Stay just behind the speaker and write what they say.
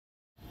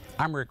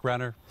I'm Rick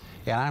Renner,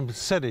 and I'm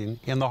sitting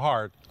in the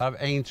heart of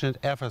ancient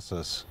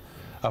Ephesus,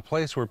 a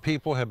place where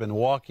people have been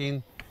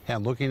walking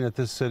and looking at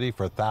this city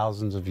for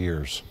thousands of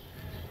years.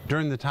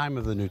 During the time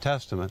of the New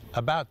Testament,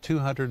 about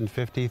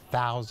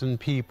 250,000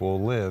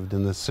 people lived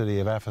in the city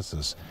of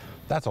Ephesus.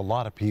 That's a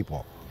lot of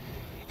people.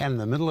 And in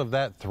the middle of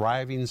that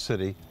thriving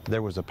city,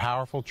 there was a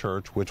powerful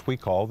church which we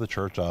call the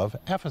Church of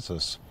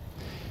Ephesus.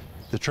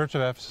 The Church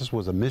of Ephesus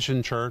was a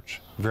mission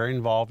church, very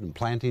involved in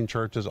planting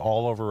churches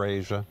all over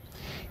Asia.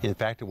 In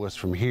fact, it was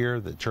from here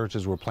that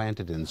churches were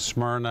planted in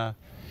Smyrna,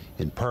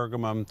 in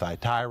Pergamum,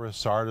 Thyatira,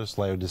 Sardis,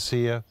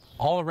 Laodicea,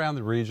 all around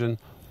the region.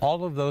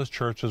 All of those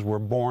churches were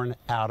born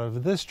out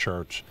of this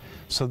church.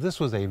 So this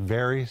was a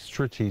very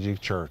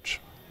strategic church.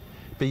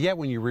 But yet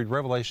when you read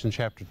Revelation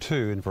chapter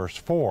 2 and verse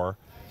 4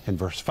 and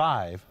verse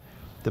 5,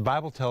 the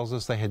Bible tells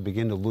us they had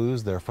begun to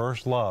lose their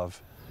first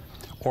love.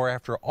 Or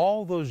after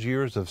all those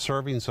years of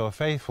serving so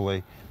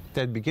faithfully,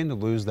 they'd begin to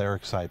lose their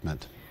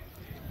excitement.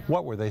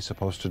 What were they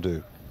supposed to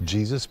do?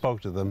 Jesus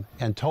spoke to them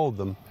and told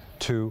them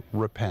to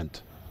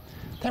repent.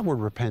 That word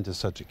repent is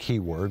such a key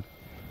word.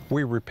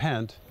 We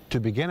repent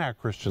to begin our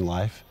Christian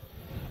life,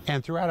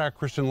 and throughout our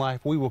Christian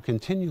life we will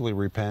continually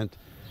repent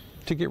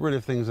to get rid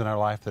of things in our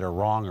life that are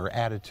wrong or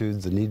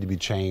attitudes that need to be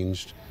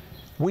changed.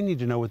 We need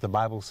to know what the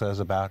Bible says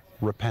about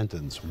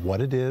repentance,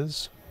 what it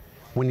is.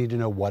 We need to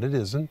know what it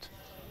isn't.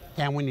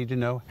 And we need to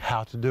know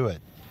how to do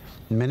it.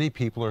 Many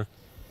people are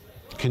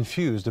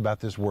confused about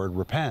this word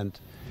repent,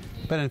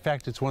 but in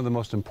fact it's one of the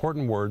most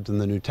important words in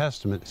the New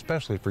Testament,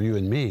 especially for you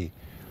and me,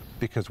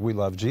 because we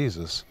love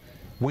Jesus.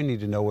 We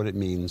need to know what it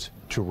means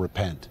to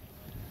repent.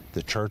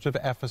 The Church of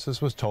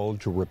Ephesus was told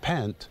to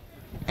repent,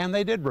 and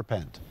they did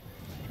repent.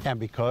 And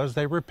because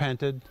they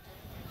repented,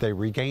 they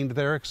regained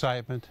their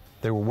excitement,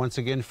 they were once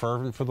again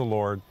fervent for the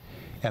Lord,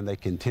 and they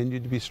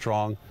continued to be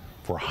strong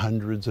for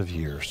hundreds of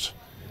years.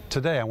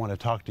 Today I want to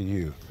talk to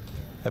you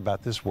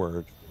about this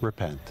word,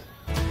 repent.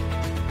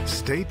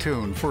 Stay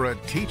tuned for a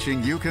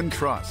teaching you can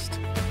trust,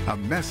 a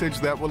message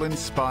that will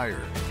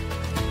inspire,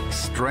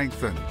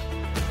 strengthen,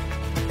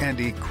 and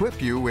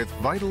equip you with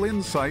vital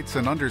insights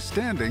and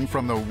understanding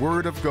from the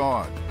Word of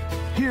God.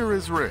 Here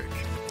is Rick.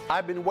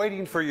 I've been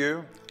waiting for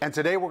you, and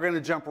today we're going to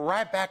jump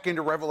right back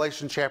into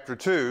Revelation chapter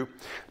 2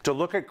 to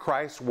look at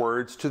Christ's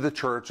words to the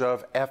church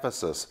of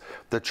Ephesus.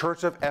 The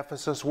church of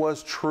Ephesus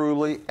was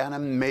truly an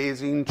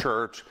amazing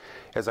church.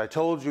 As I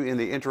told you in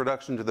the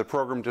introduction to the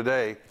program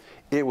today,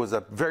 it was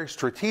a very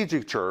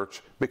strategic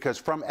church because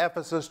from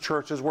Ephesus,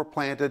 churches were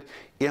planted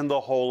in the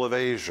whole of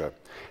Asia.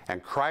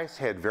 And Christ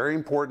had very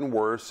important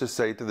words to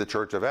say to the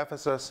church of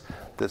Ephesus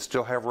that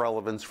still have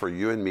relevance for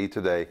you and me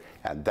today.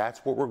 And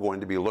that's what we're going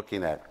to be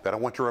looking at. But I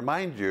want to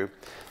remind you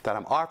that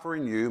I'm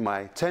offering you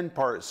my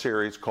 10-part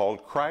series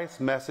called Christ's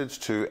Message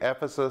to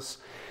Ephesus.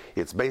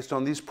 It's based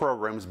on these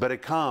programs, but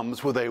it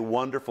comes with a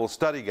wonderful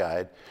study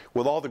guide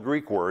with all the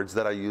Greek words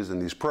that I use in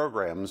these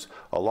programs,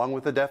 along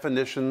with the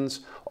definitions,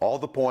 all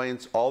the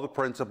points, all the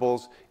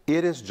principles.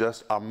 It is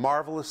just a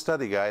marvelous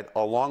study guide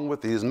along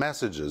with these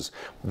messages.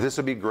 This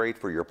would be great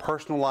for your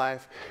personal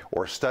life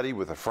or study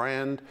with a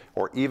friend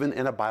or even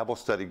in a Bible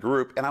study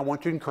group, and I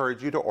want to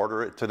encourage you to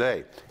order it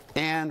today.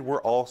 And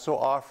we're also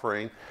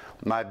offering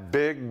my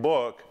big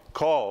book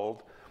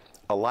called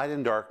A Light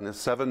in Darkness,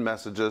 7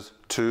 Messages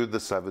to the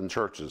 7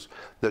 Churches.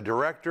 The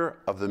director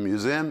of the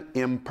museum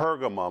in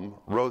Pergamum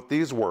wrote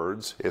these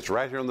words. It's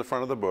right here on the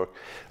front of the book.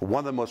 One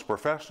of the most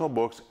professional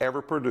books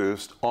ever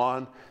produced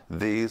on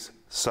these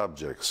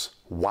subjects.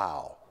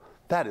 Wow.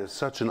 That is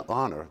such an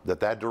honor that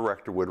that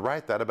director would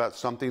write that about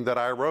something that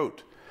I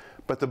wrote.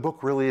 But the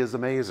book really is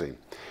amazing.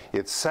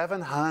 It's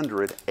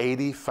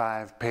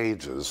 785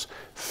 pages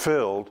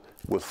filled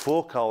with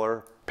full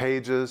color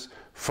pages,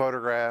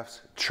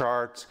 photographs,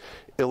 charts,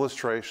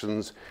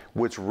 illustrations,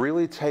 which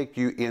really take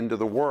you into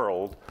the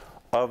world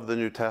of the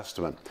New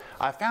Testament.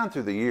 I found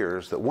through the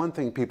years that one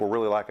thing people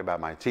really like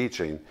about my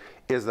teaching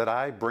is that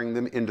I bring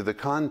them into the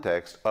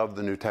context of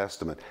the New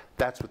Testament.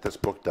 That's what this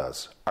book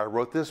does. I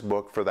wrote this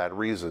book for that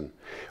reason.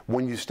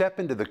 When you step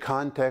into the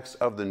context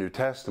of the New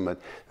Testament,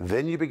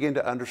 then you begin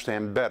to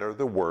understand better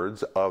the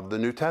words of the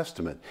New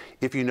Testament.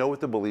 If you know what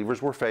the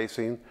believers were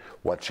facing,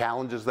 what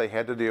challenges they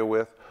had to deal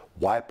with,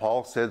 why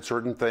Paul said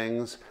certain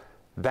things,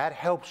 that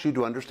helps you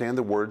to understand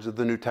the words of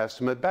the New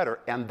Testament better,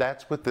 and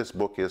that's what this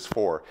book is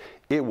for.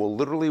 It will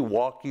literally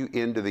walk you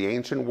into the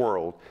ancient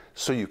world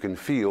so you can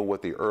feel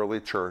what the early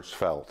church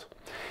felt.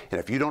 And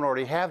if you don't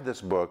already have this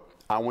book,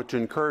 I want to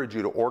encourage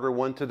you to order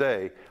one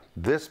today.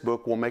 This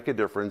book will make a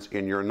difference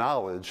in your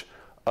knowledge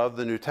of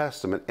the New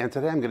Testament, and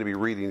today I'm going to be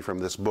reading from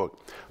this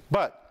book.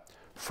 But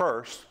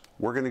first,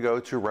 we're going to go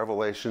to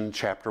Revelation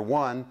chapter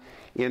 1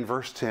 in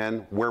verse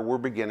 10, where we're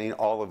beginning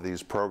all of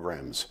these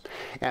programs.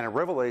 And in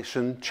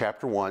Revelation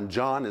chapter 1,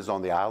 John is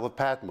on the Isle of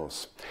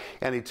Patmos,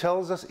 and he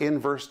tells us in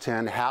verse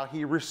 10 how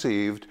he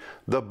received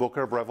the book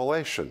of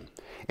Revelation.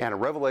 And in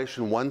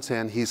Revelation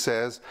 1:10, he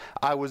says,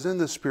 I was in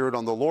the Spirit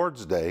on the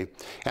Lord's day,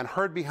 and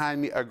heard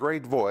behind me a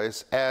great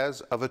voice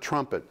as of a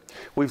trumpet.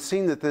 We've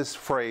seen that this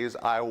phrase,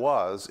 I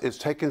was, is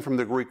taken from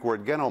the Greek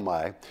word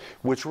genomai,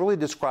 which really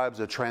describes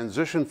a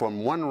transition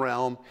from one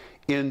realm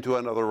into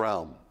another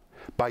realm.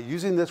 By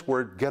using this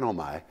word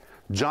genomai,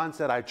 John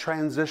said, I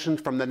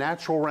transitioned from the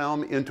natural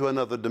realm into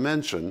another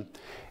dimension.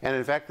 And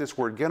in fact, this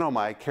word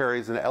genomai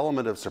carries an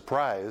element of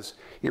surprise.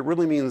 It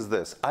really means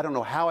this: I don't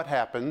know how it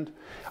happened.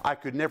 I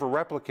could never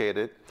replicate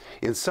it.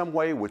 In some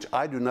way which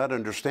I do not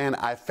understand,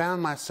 I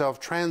found myself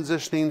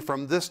transitioning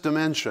from this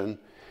dimension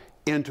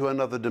into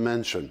another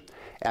dimension.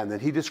 And then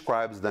he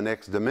describes the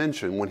next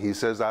dimension when he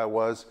says, I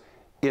was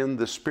in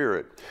the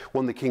Spirit.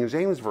 Well, in the King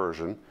James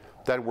Version,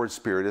 that word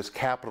Spirit is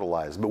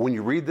capitalized. But when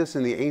you read this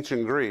in the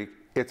ancient Greek,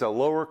 it's a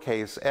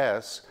lowercase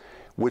s,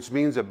 which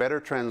means a better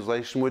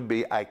translation would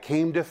be, I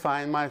came to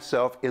find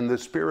myself in the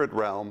spirit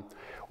realm,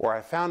 or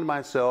I found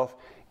myself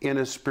in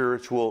a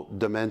spiritual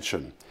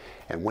dimension.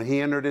 And when he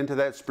entered into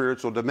that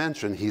spiritual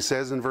dimension, he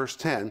says in verse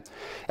 10,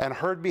 and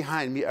heard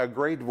behind me a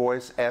great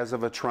voice as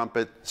of a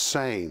trumpet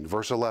saying,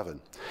 verse 11,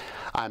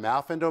 I'm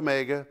Alpha and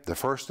Omega, the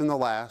first and the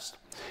last,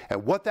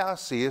 and what thou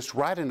seest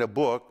write in a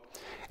book,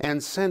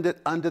 and send it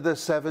unto the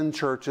 7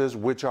 churches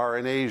which are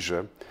in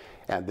Asia.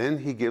 And then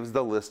he gives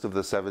the list of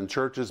the 7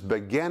 churches,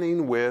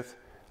 beginning with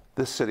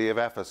the city of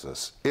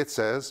Ephesus. It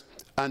says,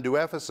 unto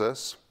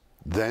Ephesus,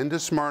 then to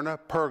Smyrna,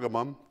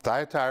 Pergamum,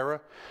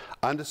 Thyatira,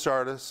 unto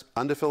Sardis,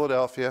 unto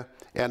Philadelphia,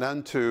 and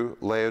unto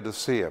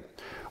Laodicea.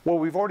 Well,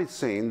 we've already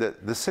seen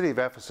that the city of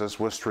Ephesus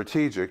was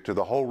strategic to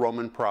the whole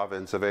Roman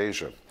province of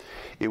Asia.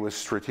 It was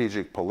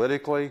strategic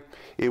politically,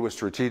 it was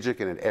strategic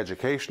in an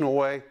educational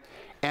way,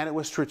 and it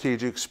was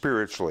strategic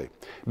spiritually,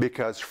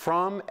 because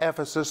from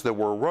Ephesus there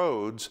were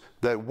roads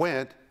that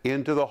went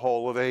into the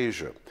whole of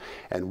Asia.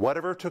 And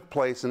whatever took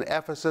place in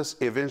Ephesus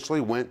eventually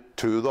went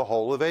to the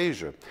whole of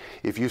Asia.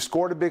 If you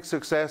scored a big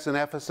success in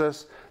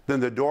Ephesus,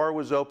 then the door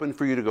was open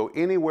for you to go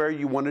anywhere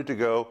you wanted to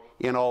go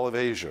in all of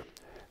Asia.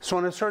 So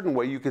in a certain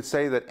way, you could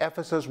say that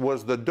Ephesus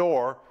was the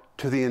door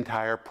to the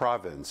entire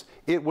province.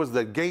 It was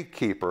the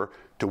gatekeeper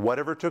to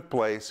whatever took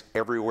place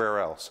everywhere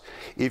else.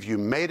 If you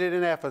made it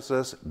in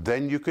Ephesus,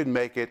 then you could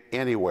make it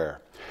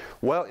anywhere.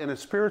 Well, in a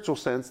spiritual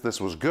sense, this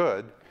was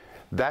good.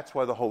 That's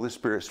why the Holy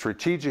Spirit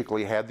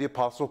strategically had the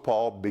Apostle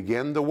Paul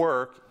begin the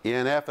work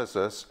in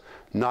Ephesus,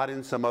 not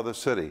in some other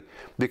city.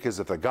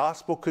 Because if the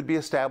gospel could be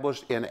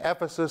established in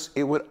Ephesus,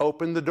 it would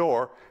open the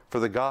door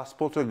for the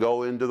gospel to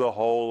go into the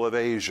whole of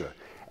Asia.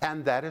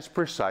 And that is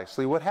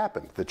precisely what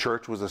happened. The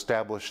church was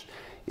established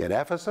in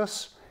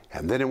Ephesus,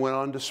 and then it went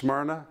on to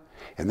Smyrna.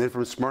 And then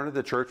from Smyrna,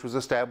 the church was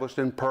established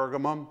in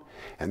Pergamum.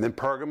 And then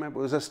Pergamum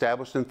was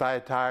established in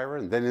Thyatira,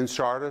 and then in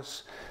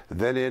Sardis,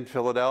 then in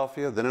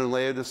Philadelphia, then in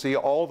Laodicea,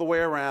 all the way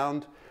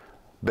around.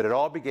 But it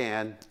all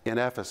began in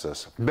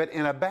Ephesus. But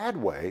in a bad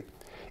way,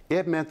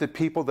 it meant that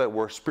people that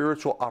were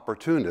spiritual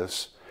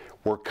opportunists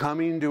were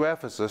coming to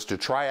Ephesus to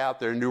try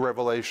out their new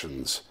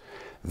revelations.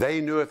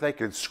 They knew if they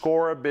could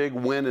score a big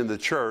win in the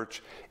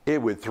church,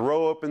 it would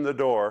throw open the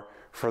door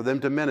for them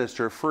to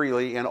minister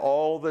freely in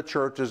all the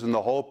churches in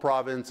the whole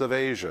province of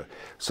Asia.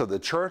 So the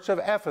church of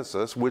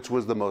Ephesus, which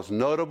was the most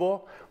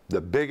notable,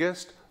 the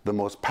biggest, the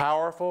most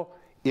powerful,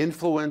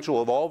 influential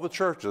of all the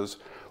churches,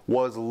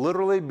 was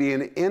literally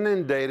being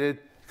inundated,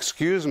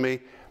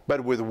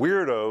 but with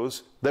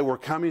weirdos that were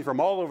coming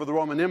from all over the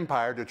Roman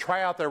Empire to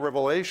try out their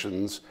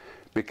revelations,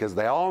 because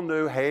they all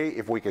knew, hey,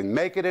 if we can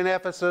make it in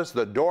Ephesus,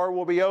 the door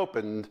will be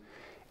opened,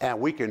 and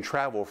we can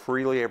travel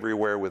freely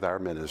everywhere with our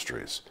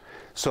ministries.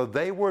 So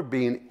they were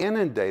being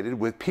inundated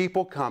with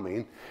people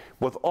coming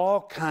with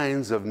all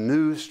kinds of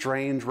new,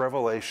 strange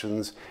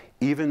revelations,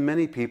 even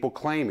many people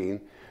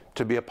claiming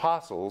to be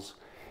apostles,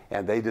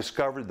 and they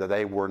discovered that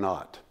they were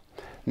not.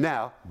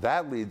 Now,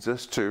 that leads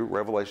us to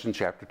Revelation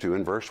chapter 2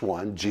 and verse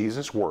 1,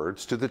 Jesus'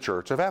 words to the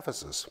church of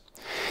Ephesus.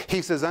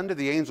 He says, unto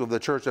the angel of the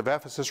church of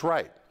Ephesus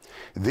write,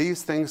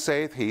 these things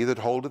saith he that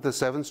holdeth the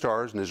 7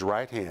 stars in his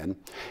right hand,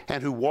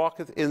 and who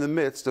walketh in the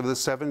midst of the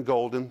 7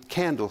 golden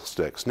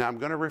candlesticks. Now I'm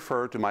going to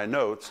refer to my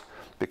notes,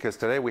 because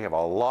today we have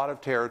a lot of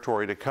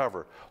territory to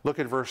cover. Look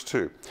at verse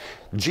 2.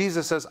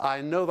 Jesus says,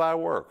 I know thy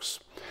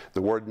works.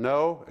 The word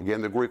know,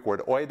 again the Greek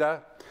word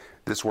oida.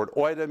 This word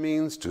oida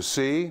means to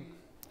see,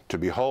 to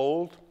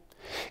behold.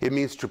 It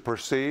means to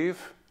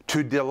perceive,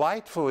 to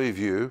delightfully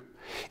view.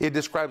 It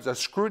describes a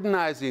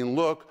scrutinizing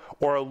look,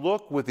 or a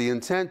look with the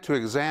intent to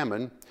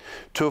examine,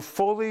 to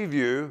fully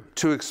view,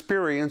 to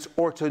experience,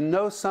 or to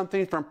know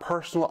something from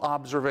personal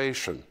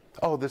observation.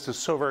 Oh, this is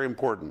so very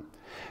important,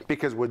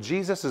 because what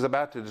Jesus is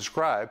about to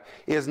describe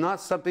is not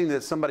something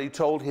that somebody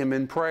told him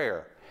in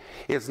prayer.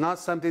 It's not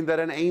something that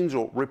an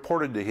angel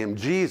reported to him.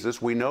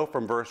 Jesus, we know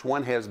from verse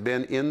 1, has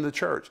been in the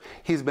church.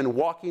 He's been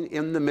walking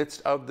in the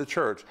midst of the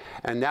church.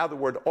 And now the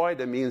word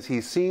oida means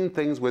he's seen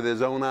things with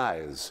his own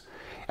eyes.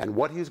 And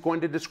what he's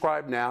going to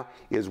describe now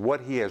is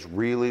what he has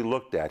really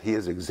looked at. He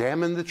has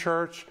examined the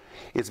church.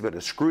 It's been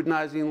a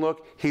scrutinizing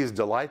look. He's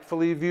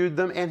delightfully viewed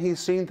them, and he's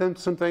seen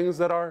some things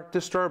that are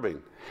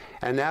disturbing.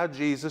 And now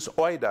Jesus,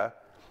 oida,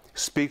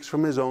 speaks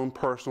from his own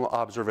personal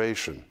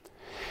observation.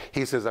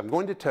 He says, I'm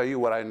going to tell you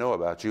what I know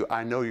about you.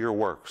 I know your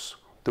works.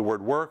 The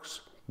word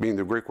works, being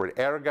the Greek word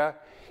erga,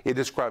 it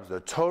describes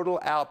the total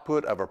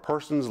output of a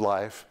person's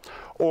life,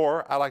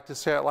 or I like to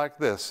say it like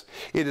this.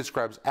 It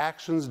describes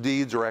actions,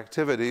 deeds, or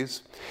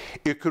activities.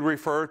 It could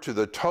refer to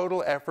the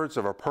total efforts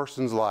of a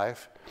person's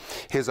life,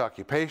 his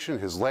occupation,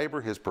 his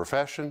labor, his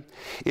profession.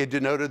 It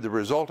denoted the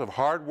result of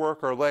hard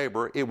work or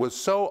labor. It was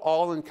so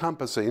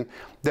all-encompassing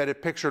that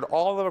it pictured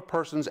all of a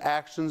person's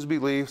actions,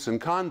 beliefs, and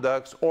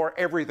conducts, or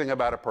everything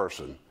about a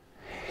person.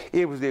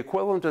 It was the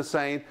equivalent of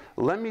saying,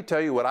 let me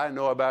tell you what I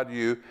know about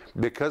you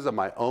because of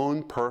my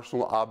own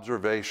personal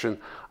observation.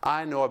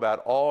 I know about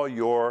all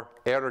your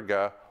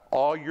erga,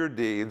 all your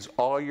deeds,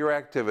 all your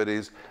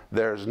activities.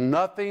 There's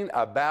nothing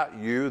about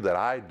you that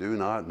I do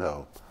not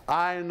know.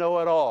 I know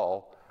it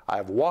all.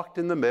 I've walked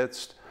in the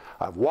midst.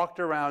 I've walked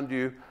around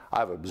you.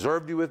 I've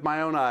observed you with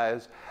my own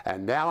eyes.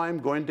 And now I'm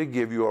going to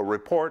give you a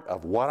report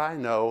of what I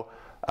know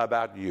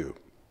about you.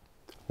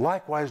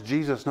 Likewise,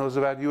 Jesus knows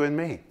about you and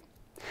me.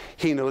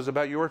 He knows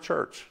about your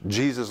church.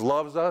 Jesus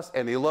loves us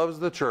and he loves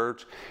the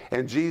church,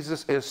 and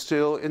Jesus is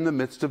still in the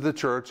midst of the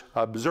church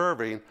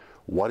observing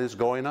what is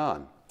going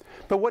on.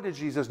 But what did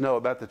Jesus know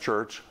about the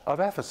church of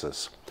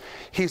Ephesus?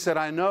 He said,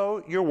 I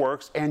know your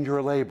works and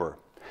your labor.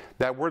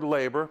 That word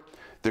labor,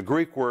 the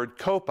Greek word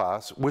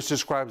kopos, which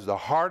describes the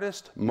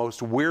hardest,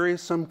 most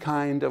wearisome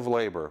kind of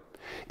labor.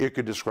 It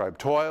could describe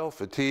toil,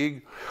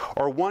 fatigue,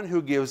 or one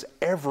who gives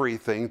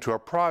everything to a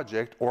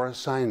project or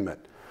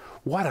assignment.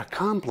 What a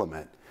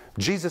compliment.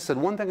 Jesus said,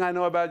 one thing I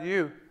know about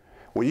you,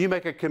 when you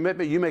make a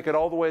commitment, you make it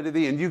all the way to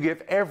the end. You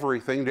give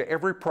everything to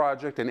every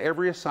project and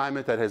every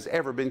assignment that has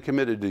ever been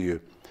committed to you.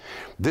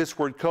 This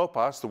word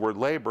kopos, the word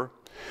labor,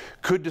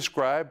 could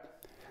describe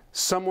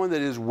someone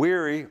that is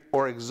weary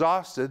or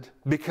exhausted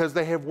because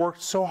they have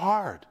worked so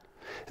hard.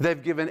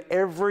 They've given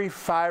every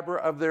fiber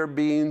of their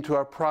being to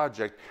a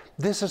project.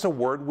 This is a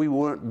word we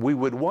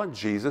would want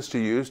Jesus to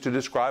use to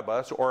describe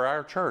us or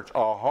our church,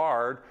 a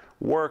hard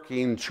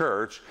working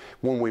church.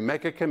 When we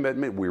make a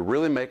commitment, we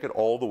really make it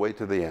all the way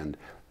to the end.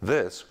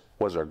 This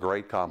was a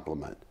great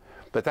compliment.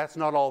 But that's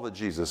not all that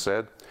Jesus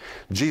said.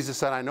 Jesus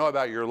said, I know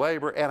about your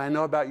labor and I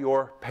know about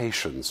your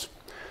patience.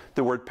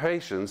 The word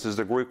patience is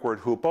the Greek word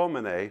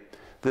hupomene,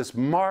 this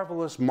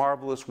marvelous,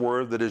 marvelous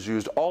word that is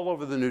used all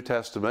over the New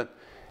Testament.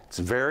 It's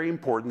very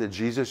important that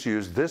Jesus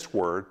used this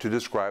word to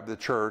describe the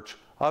church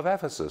of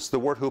Ephesus. The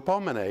word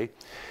hupomene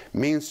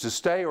means to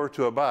stay or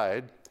to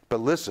abide, but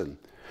listen,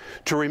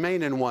 to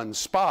remain in one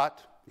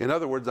spot. In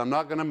other words, I'm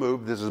not going to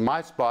move. This is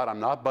my spot. I'm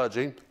not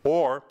budging.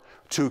 Or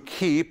to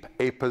keep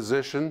a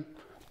position,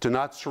 to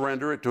not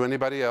surrender it to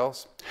anybody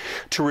else.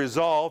 To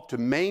resolve, to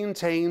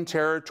maintain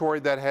territory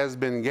that has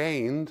been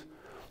gained.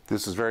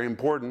 This is very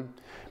important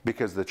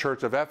because the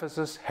church of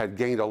Ephesus had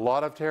gained a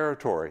lot of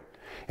territory.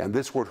 And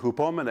this word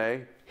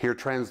hupomene, here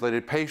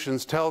translated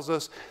patience, tells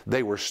us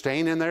they were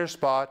staying in their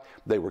spot,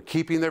 they were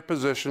keeping their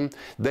position,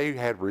 they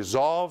had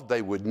resolved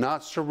they would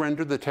not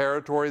surrender the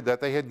territory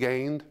that they had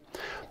gained.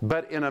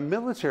 But in a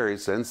military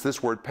sense,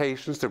 this word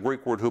patience, the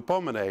Greek word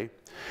hupomene,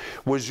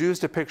 was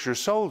used to picture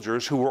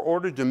soldiers who were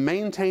ordered to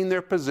maintain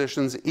their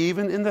positions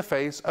even in the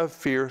face of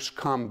fierce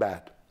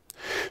combat.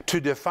 To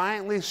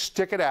defiantly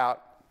stick it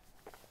out,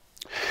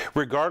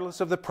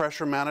 regardless of the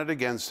pressure mounted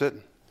against it.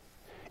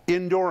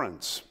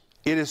 Endurance.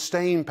 It is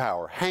staying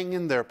power, hang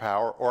in there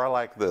power, or I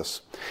like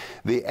this.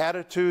 The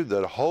attitude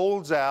that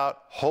holds out,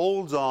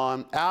 holds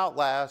on,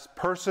 outlasts,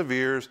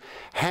 perseveres,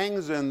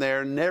 hangs in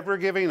there, never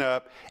giving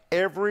up.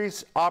 Every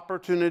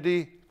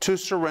opportunity to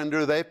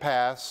surrender, they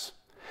pass.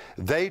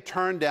 They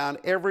turn down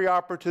every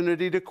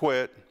opportunity to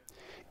quit.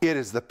 It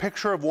is the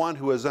picture of one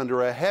who is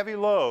under a heavy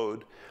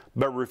load,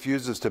 but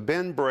refuses to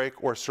bend,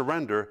 break, or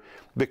surrender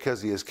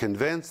because he is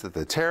convinced that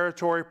the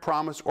territory,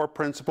 promise, or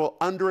principle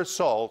under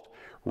assault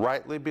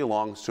rightly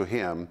belongs to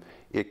him.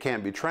 It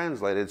can be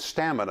translated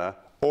stamina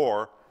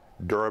or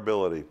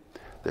durability.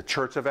 The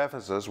church of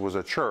Ephesus was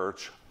a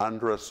church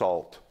under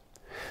assault.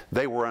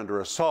 They were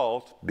under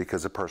assault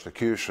because of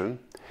persecution,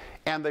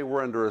 and they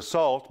were under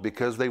assault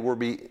because they were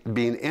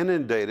being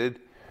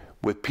inundated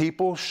with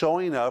people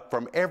showing up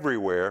from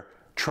everywhere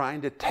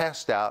trying to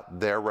test out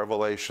their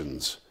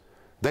revelations.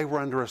 They were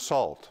under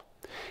assault,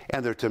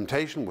 and their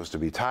temptation was to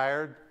be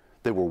tired.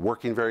 They were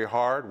working very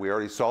hard. We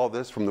already saw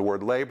this from the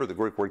word labor, the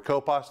Greek word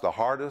kopos, the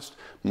hardest,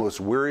 most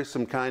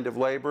wearisome kind of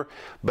labor.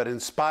 But in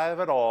spite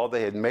of it all,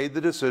 they had made the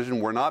decision,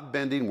 we're not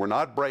bending, we're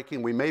not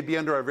breaking, we may be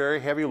under a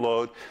very heavy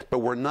load, but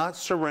we're not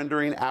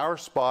surrendering our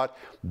spot.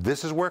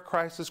 This is where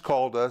Christ has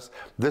called us.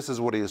 This is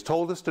what he has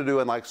told us to do.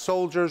 And like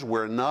soldiers,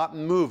 we're not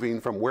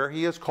moving from where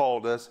he has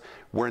called us.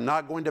 We're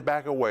not going to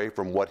back away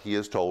from what he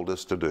has told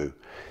us to do.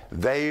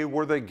 They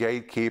were the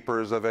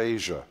gatekeepers of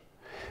Asia.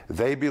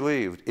 They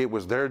believed it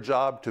was their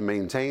job to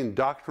maintain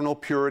doctrinal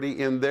purity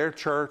in their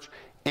church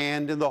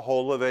and in the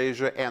whole of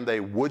Asia, and they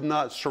would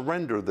not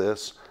surrender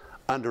this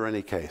under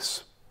any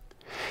case.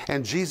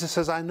 And Jesus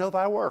says, I know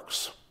thy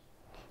works.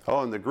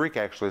 Oh, and the Greek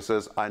actually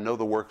says, I know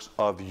the works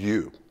of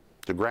you.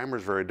 The grammar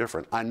is very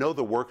different. I know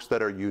the works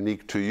that are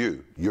unique to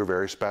you. You're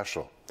very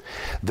special.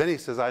 Then he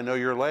says, I know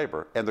your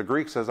labor. And the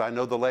Greek says, I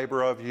know the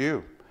labor of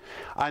you.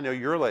 I know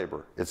your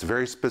labor. It's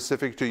very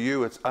specific to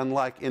you. It's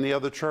unlike any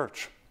other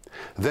church.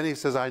 Then he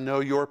says, I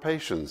know your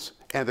patience.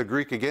 And the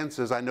Greek again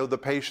says, I know the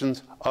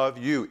patience of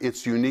you.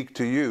 It's unique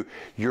to you.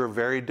 You're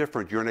very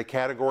different. You're in a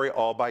category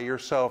all by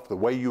yourself. The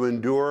way you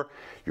endure,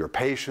 your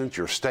patience,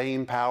 your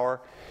staying power,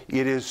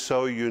 it is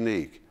so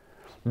unique.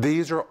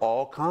 These are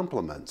all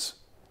compliments.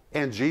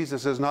 And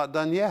Jesus is not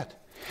done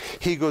yet.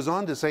 He goes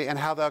on to say, and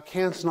how thou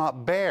canst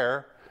not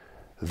bear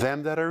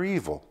them that are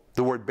evil.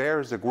 The word bear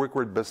is the Greek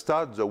word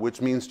bastadzo,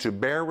 which means to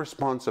bear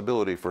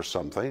responsibility for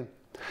something.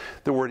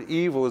 The word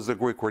evil is the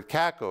Greek word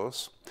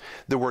kakos.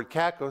 The word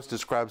kakos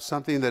describes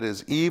something that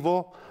is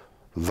evil,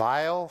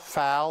 vile,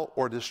 foul,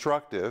 or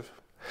destructive,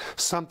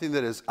 something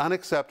that is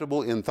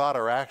unacceptable in thought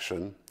or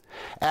action,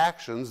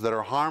 actions that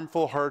are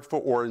harmful,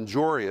 hurtful, or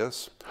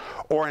injurious,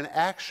 or an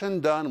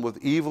action done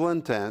with evil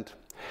intent,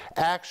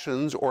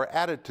 actions or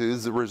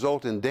attitudes that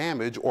result in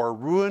damage or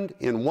ruin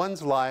in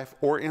one's life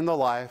or in the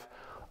life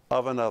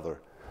of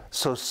another.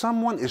 So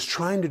someone is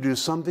trying to do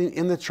something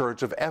in the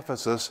church of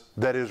Ephesus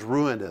that is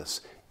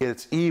ruinous.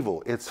 It's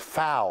evil, it's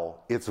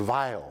foul, it's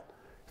vile,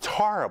 it's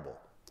horrible.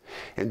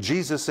 And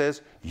Jesus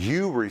says,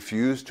 you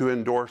refuse to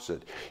endorse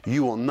it.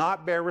 You will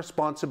not bear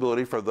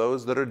responsibility for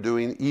those that are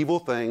doing evil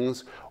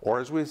things, or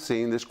as we've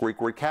seen, this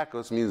Greek word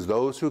kakos means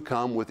those who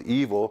come with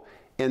evil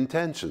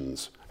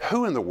intentions.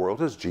 Who in the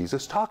world is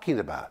Jesus talking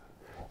about?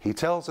 He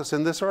tells us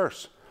in this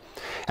verse.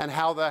 And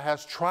how thou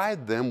hast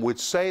tried them which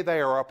say they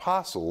are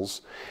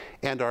apostles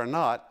and are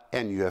not,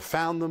 and you have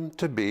found them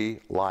to be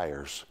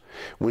liars.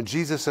 When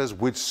Jesus says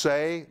which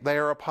say they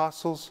are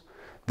apostles,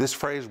 this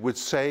phrase which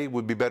say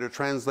would be better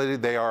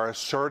translated, they are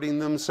asserting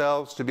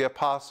themselves to be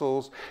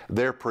apostles,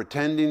 they're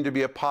pretending to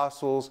be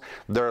apostles,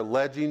 they're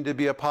alleging to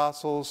be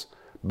apostles,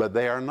 but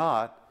they are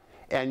not,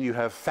 and you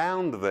have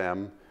found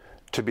them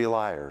to be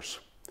liars.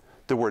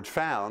 The word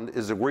found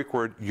is the Greek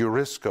word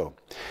eurisko.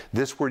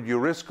 This word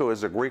eurisko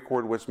is a Greek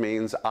word which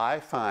means I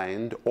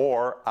find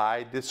or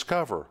I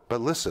discover.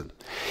 But listen,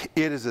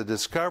 it is a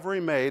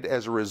discovery made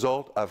as a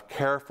result of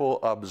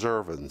careful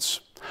observance.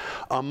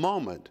 A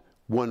moment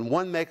when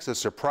one makes a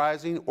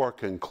surprising or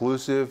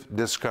conclusive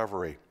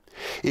discovery.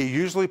 It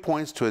usually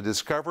points to a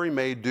discovery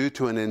made due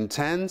to an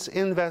intense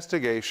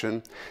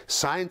investigation,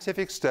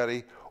 scientific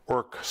study,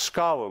 or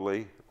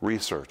scholarly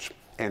research.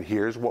 And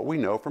here's what we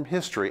know from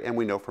history, and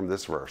we know from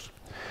this verse.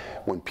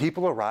 When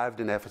people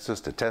arrived in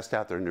Ephesus to test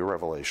out their new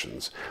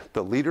revelations,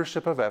 the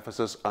leadership of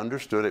Ephesus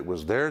understood it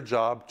was their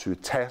job to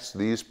test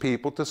these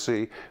people to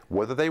see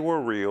whether they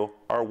were real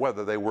or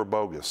whether they were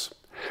bogus.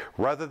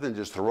 Rather than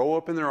just throw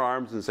up in their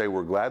arms and say,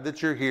 we're glad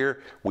that you're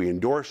here, we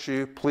endorse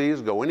you,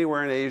 please go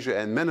anywhere in Asia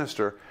and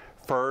minister,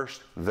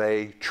 first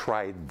they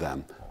tried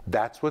them.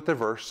 That's what the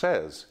verse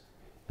says.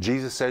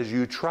 Jesus says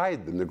you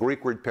tried them. The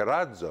Greek word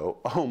perazzo,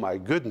 oh my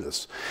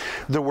goodness.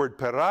 The word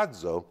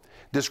perazzo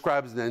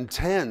describes an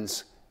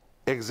intense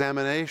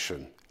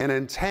examination. An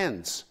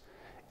intense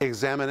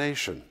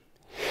examination.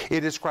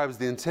 It describes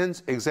the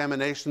intense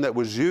examination that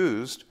was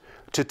used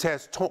to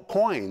test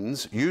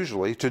coins,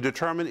 usually, to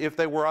determine if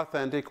they were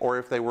authentic or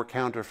if they were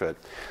counterfeit.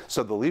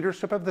 So the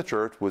leadership of the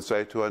church would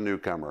say to a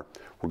newcomer,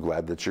 we're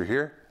glad that you're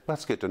here,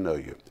 let's get to know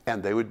you.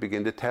 And they would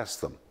begin to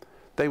test them.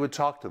 They would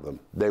talk to them.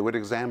 They would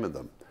examine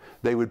them.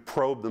 They would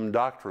probe them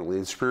doctrinally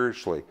and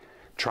spiritually,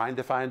 trying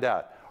to find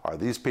out, are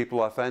these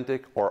people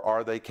authentic or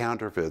are they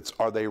counterfeits?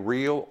 Are they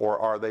real or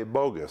are they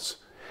bogus?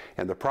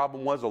 And the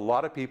problem was a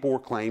lot of people were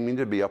claiming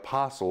to be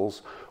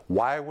apostles.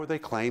 Why were they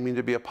claiming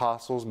to be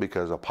apostles?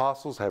 Because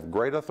apostles have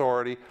great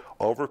authority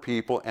over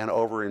people and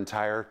over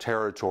entire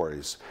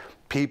territories.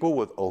 People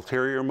with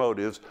ulterior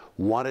motives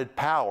wanted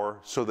power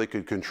so they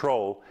could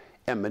control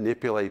and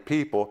manipulate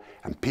people,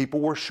 and people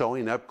were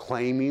showing up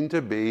claiming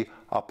to be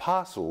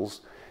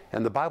apostles,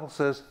 and the Bible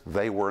says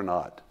they were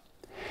not.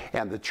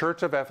 And the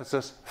church of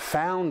Ephesus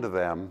found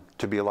them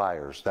to be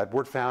liars. That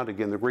word found,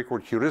 again, the Greek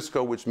word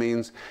eurisko, which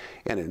means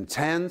an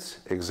intense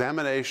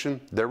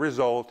examination, the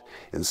result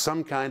in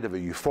some kind of a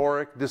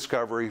euphoric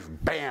discovery.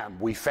 Bam,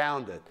 we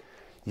found it.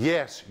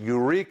 Yes,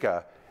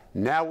 eureka,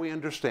 Now we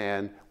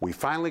understand. We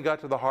finally got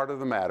to the heart of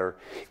the matter.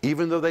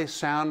 Even though they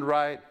sound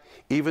right,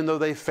 even though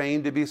they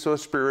feigned to be so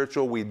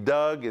spiritual, we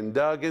dug and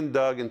dug and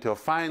dug until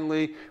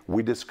finally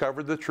we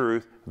discovered the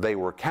truth. They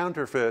were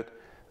counterfeit.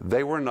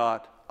 They were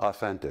not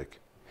authentic.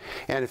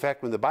 And in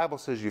fact, when the Bible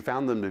says you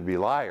found them to be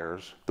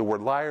liars, the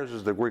word liars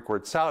is the Greek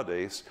word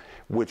pseudes,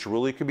 which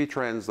really could be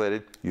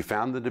translated, you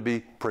found them to be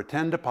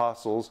pretend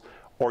apostles,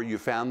 or you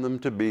found them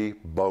to be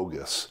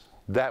bogus.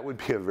 That would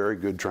be a very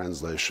good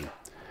translation.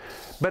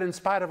 But in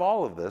spite of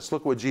all of this,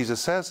 look what Jesus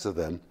says to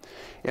them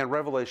in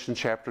Revelation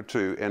chapter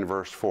 2 and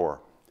verse 4.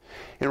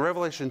 In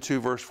Revelation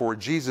 2 verse 4,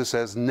 Jesus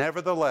says,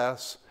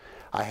 "Nevertheless,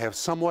 I have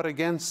somewhat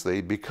against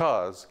thee,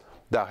 because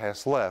thou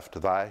hast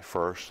left thy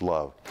first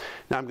love."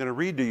 Now I'm going to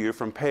read to you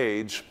from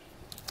page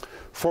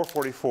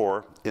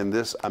 444 in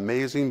this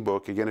amazing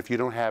book. Again, if you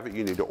don't have it,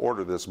 you need to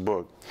order this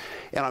book.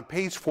 And on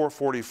page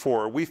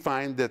 444, we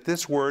find that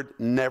this word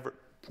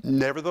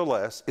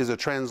nevertheless is a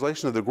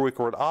translation of the Greek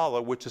word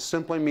alla, which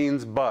simply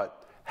means but.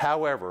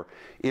 However,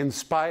 in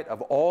spite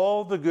of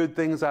all the good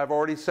things I've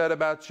already said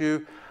about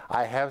you,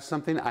 I have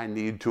something I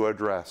need to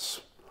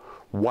address.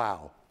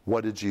 Wow,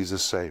 what did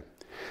Jesus say?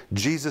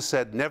 Jesus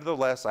said,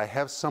 "Nevertheless, I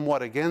have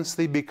somewhat against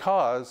thee,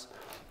 because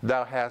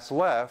thou hast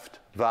left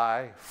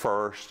thy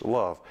first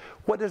love."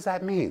 What does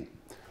that mean?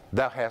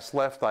 Thou hast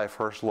left thy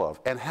first love.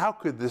 And how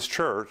could this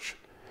church,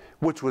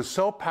 which was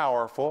so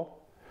powerful,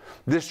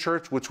 this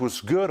church which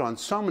was good on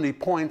so many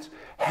points,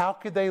 how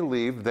could they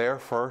leave their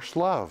first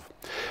love?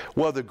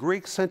 Well, the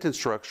Greek sentence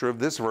structure of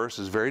this verse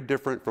is very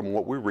different from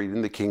what we read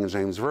in the King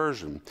James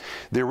Version.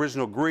 The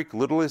original Greek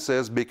literally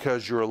says,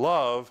 "Because your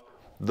love,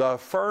 the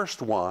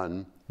first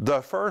one,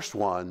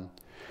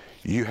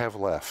 you have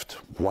left."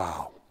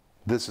 Wow,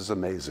 this is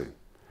amazing.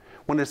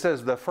 When it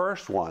says the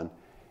first one,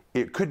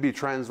 it could be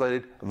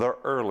translated the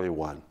early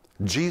one.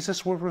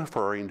 Jesus was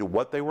referring to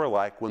what they were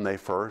like when they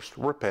first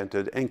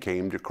repented and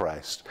came to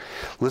Christ.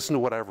 Listen to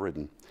what I've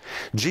written.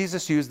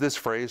 Jesus used this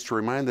phrase to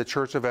remind the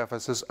church of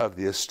Ephesus of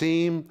the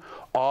esteem,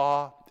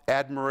 awe,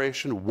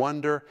 admiration,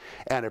 wonder,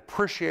 and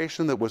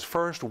appreciation that was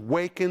first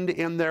wakened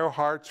in their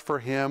hearts for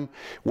Him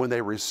when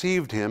they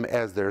received Him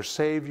as their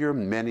Savior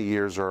many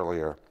years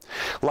earlier.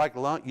 Like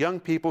young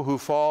people who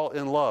fall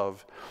in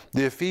love,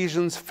 the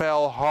Ephesians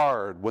fell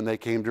hard when they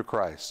came to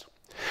Christ.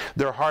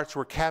 Their hearts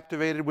were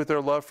captivated with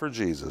their love for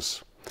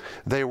Jesus.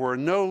 There were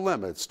no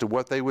limits to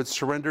what they would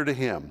surrender to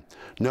Him,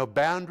 no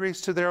boundaries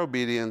to their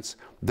obedience.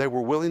 They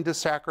were willing to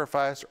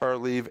sacrifice or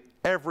leave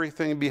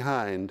everything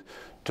behind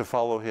to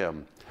follow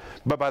Him.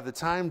 But by the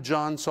time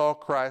John saw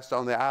Christ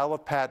on the Isle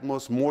of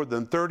Patmos, more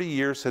than 30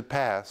 years had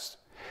passed,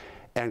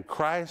 and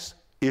Christ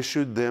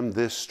issued them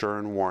this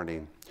stern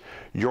warning: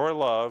 "Your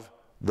love,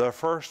 the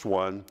first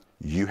one,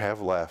 you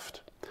have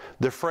left."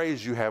 The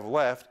phrase "you have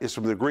left" is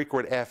from the Greek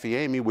word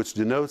aphiemi, which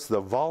denotes the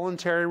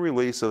voluntary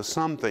release of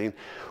something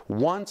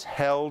once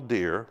held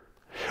dear,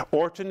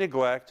 or to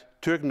neglect,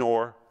 to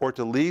ignore, or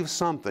to leave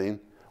something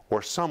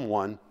or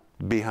someone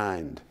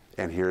behind.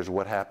 And here's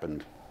what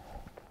happened.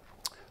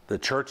 The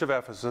church of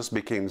Ephesus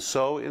became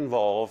so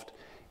involved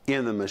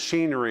in the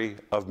machinery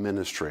of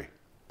ministry,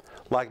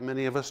 like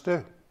many of us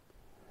do,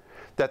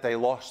 that they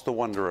lost the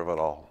wonder of it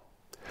all.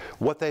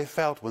 What they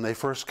felt when they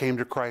first came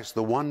to Christ,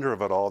 the wonder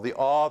of it all, the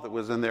awe that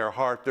was in their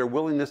heart, their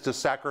willingness to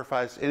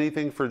sacrifice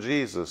anything for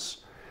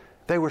Jesus,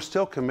 they were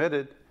still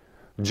committed.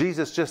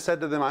 Jesus just said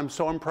to them, "I'm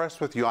so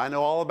impressed with you. I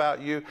know all about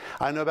you.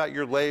 I know about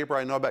your labor.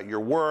 I know about your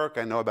work.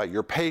 I know about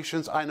your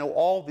patience. I know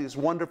all these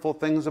wonderful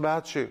things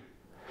about you.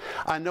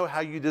 I know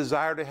how you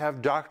desire to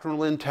have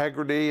doctrinal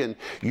integrity, and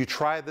you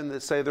try them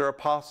that say they're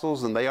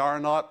apostles and they are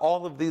not.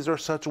 All of these are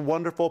such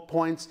wonderful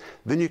points."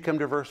 Then you come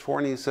to verse 4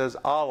 and He says,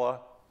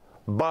 "Allah,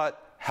 but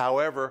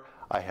however,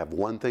 I have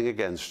one thing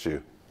against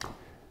you.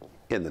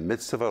 In the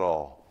midst of it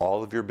all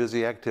of your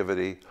busy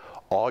activity,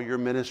 all your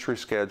ministry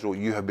schedule,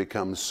 you have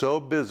become so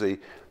busy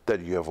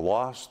that you have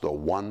lost the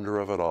wonder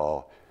of it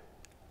all."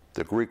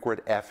 The Greek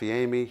word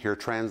aphiemi, here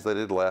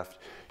translated left.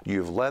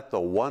 You've let the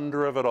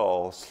wonder of it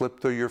all slip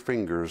through your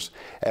fingers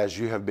as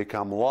you have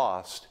become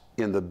lost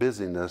in the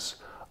busyness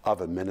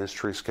of a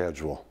ministry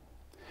schedule.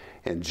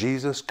 And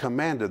Jesus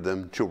commanded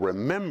them to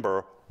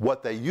remember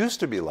what they used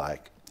to be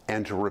like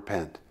and to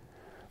repent.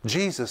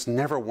 Jesus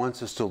never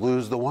wants us to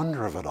lose the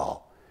wonder of it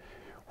all.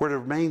 We're to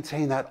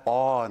maintain that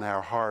awe in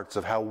our hearts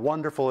of how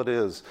wonderful it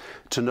is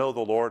to know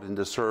the Lord and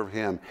to serve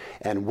Him.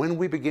 And when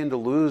we begin to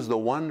lose the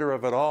wonder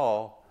of it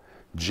all,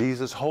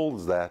 Jesus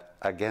holds that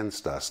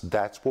against us.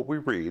 That's what we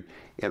read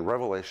in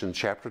Revelation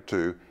chapter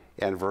 2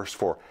 and verse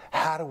 4.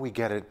 How do we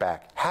get it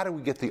back? How do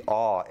we get the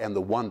awe and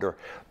the wonder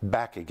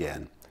back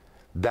again?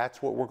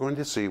 That's what we're going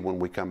to see when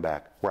we come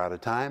back. We're out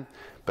of time,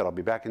 but I'll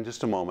be back in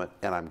just a moment,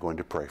 and I'm going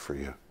to pray for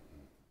you.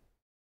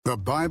 The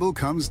Bible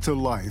comes to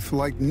life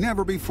like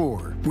never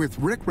before with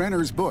Rick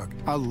Renner's book,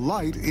 A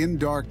Light in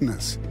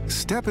Darkness.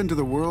 Step into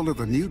the world of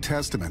the New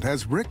Testament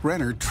as Rick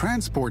Renner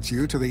transports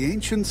you to the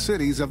ancient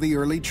cities of the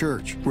early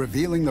church,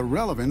 revealing the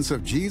relevance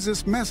of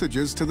Jesus'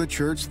 messages to the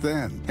church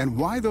then and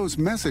why those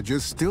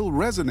messages still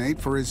resonate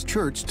for his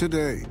church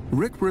today.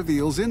 Rick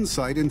reveals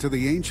insight into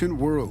the ancient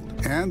world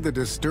and the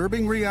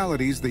disturbing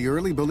realities the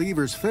early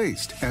believers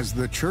faced as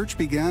the church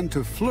began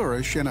to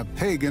flourish in a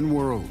pagan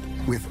world.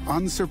 With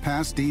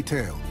unsurpassed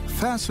detail,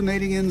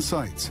 fascinating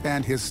insights,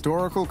 and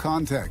historical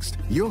context,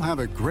 you'll have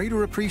a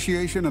greater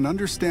appreciation and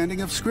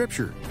understanding of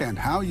Scripture and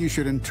how you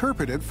should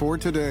interpret it for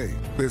today.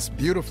 This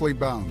beautifully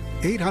bound,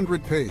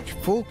 800-page,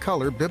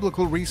 full-color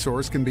biblical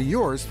resource can be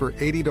yours for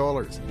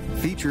 $80.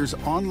 Features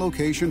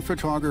on-location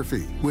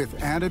photography with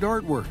added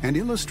artwork and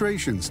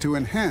illustrations to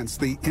enhance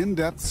the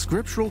in-depth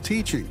scriptural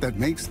teaching that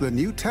makes the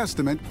New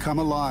Testament come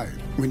alive.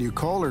 When you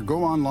call or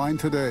go online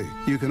today,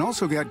 you can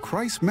also get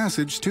Christ's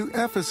Message to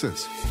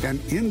Ephesus, an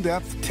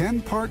in-depth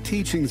 10-part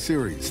teaching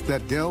series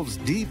that delves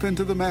deep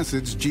into the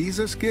message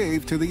Jesus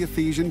gave to the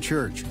Ephesian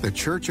church. The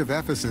church of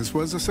Ephesus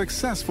was a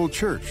successful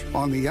church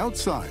on the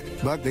outside,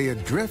 but they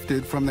had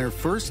drifted from their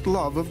first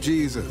love of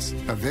Jesus.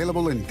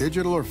 Available in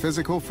digital or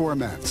physical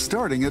format,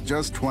 starting at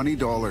just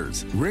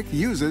 $20. Rick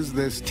uses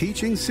this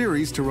teaching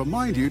series to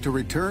remind you to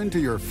return to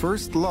your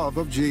first love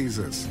of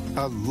Jesus,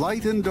 A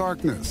Light in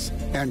Darkness,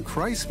 and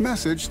Christ's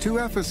Message to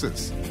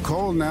Ephesus.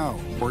 Call now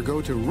or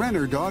go to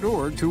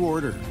Renner.org to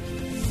order.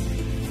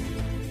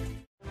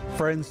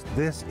 Friends,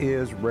 this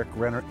is Rick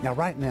Renner. Now,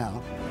 right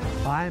now,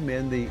 I'm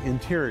in the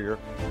interior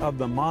of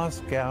the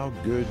Moscow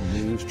Good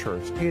News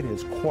Church. It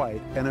is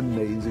quite an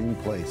amazing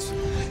place.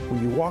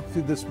 When you walk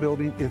through this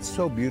building, it's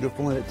so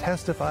beautiful, and it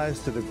testifies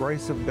to the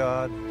grace of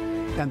God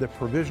and the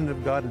provision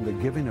of God in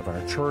the giving of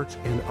our church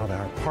and of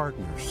our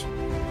partners.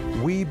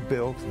 We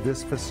built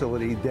this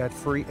facility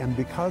debt-free, and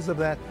because of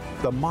that,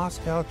 the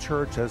Moscow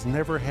Church has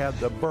never had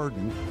the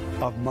burden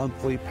of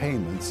monthly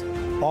payments.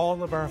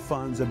 All of our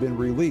funds have been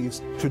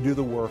released to do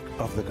the work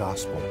of the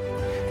gospel.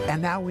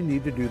 And now we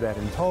need to do that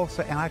in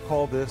Tulsa, and I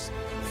call this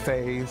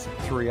Phase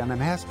 3. And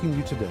I'm asking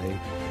you today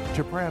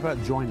to pray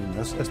about joining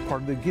us as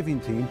part of the giving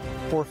team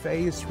for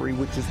Phase 3,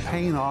 which is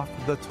paying off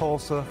the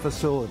Tulsa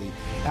facility.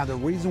 And the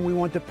reason we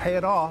want to pay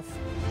it off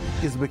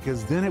is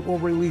because then it will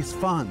release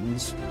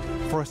funds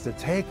for us to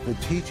take the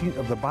teaching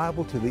of the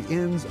Bible to the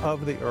ends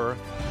of the earth.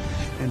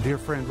 And dear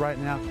friend, right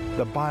now,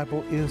 the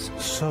Bible is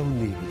so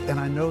needed. And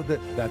I know that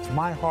that's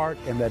my heart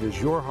and that is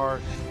your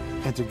heart.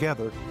 And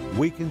together,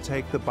 we can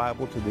take the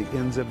Bible to the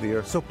ends of the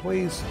earth. So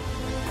please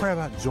pray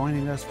about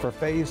joining us for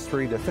Phase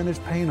 3 to finish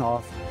paying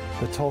off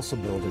the Tulsa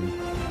building.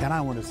 And I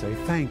want to say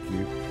thank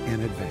you in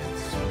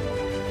advance.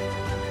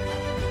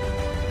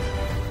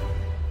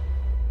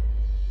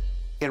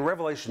 In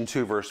Revelation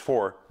 2, verse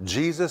 4,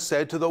 Jesus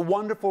said to the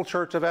wonderful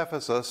church of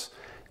Ephesus,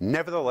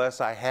 "Nevertheless,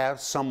 I have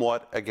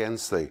somewhat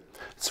against thee."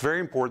 It's very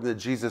important that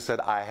Jesus said,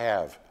 "I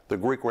have." The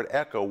Greek word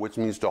echo, which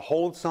means to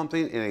hold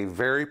something in a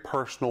very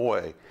personal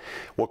way.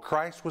 What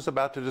Christ was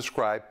about to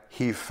describe,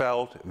 he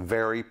felt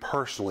very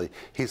personally.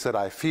 He said,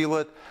 "I feel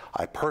it.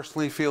 I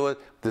personally feel it.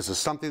 This is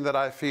something that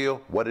I feel."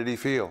 What did he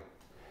feel?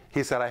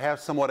 He said, "I have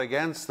somewhat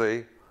against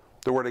thee."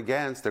 The word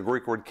against, the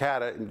Greek word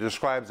kata,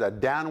 describes a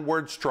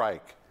downward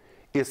strike.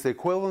 It's the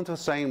equivalent of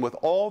saying, with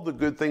all the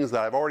good things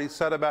that I've already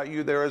said about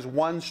you, there is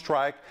one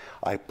strike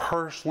I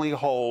personally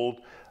hold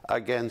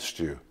against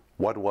you.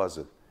 What was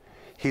it?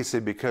 He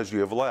said, because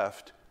you have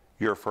left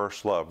your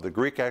first love. The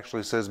Greek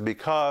actually says,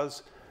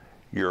 because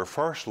your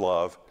first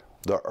love,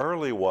 the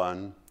early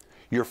one,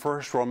 your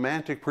first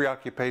romantic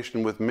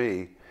preoccupation with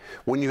me,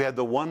 when you had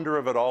the wonder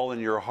of it all in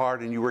your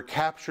heart and you were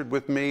captured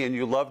with me and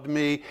you loved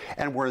me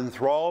and were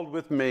enthralled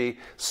with me,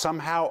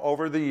 somehow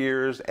over the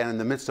years and in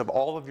the midst of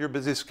all of your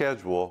busy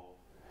schedule,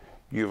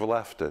 you've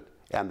left it.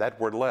 And that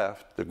word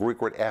left, the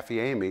Greek word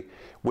aphiemi,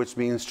 which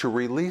means to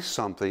release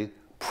something,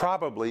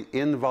 probably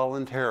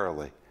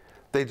involuntarily.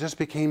 They just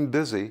became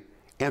busy,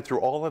 and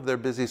through all of their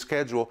busy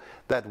schedule,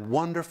 that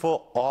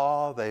wonderful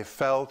awe they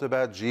felt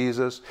about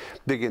Jesus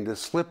began to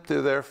slip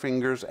through their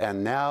fingers,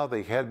 and now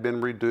they had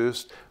been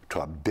reduced to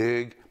a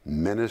big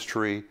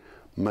ministry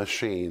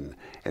machine.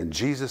 And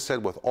Jesus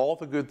said, with all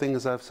the good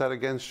things I've said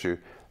against you,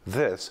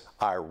 this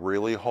I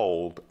really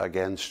hold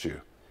against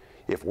you.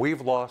 If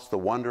we've lost the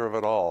wonder of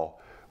it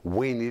all,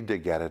 we need to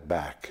get it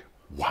back.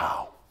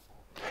 Wow.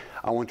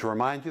 I want to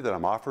remind you that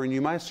I'm offering you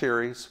my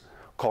series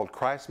called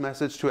Christ's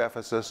Message to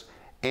Ephesus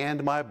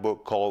and my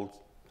book called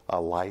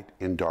A Light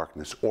in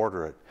Darkness.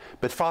 Order it.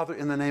 But Father,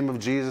 in the name of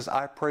Jesus,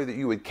 I pray that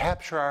you would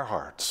capture our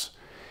hearts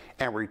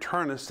and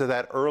return us to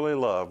that early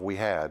love we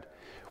had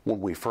when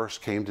we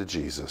first came to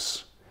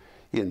Jesus.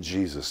 In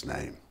Jesus'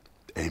 name,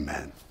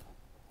 amen.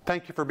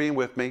 Thank you for being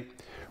with me.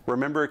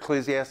 Remember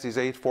Ecclesiastes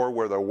 8:4,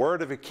 where the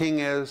word of a king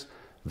is,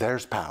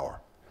 there's power.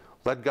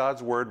 Let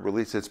God's word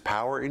release its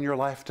power in your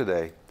life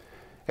today,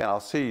 and I'll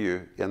see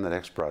you in the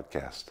next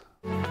broadcast.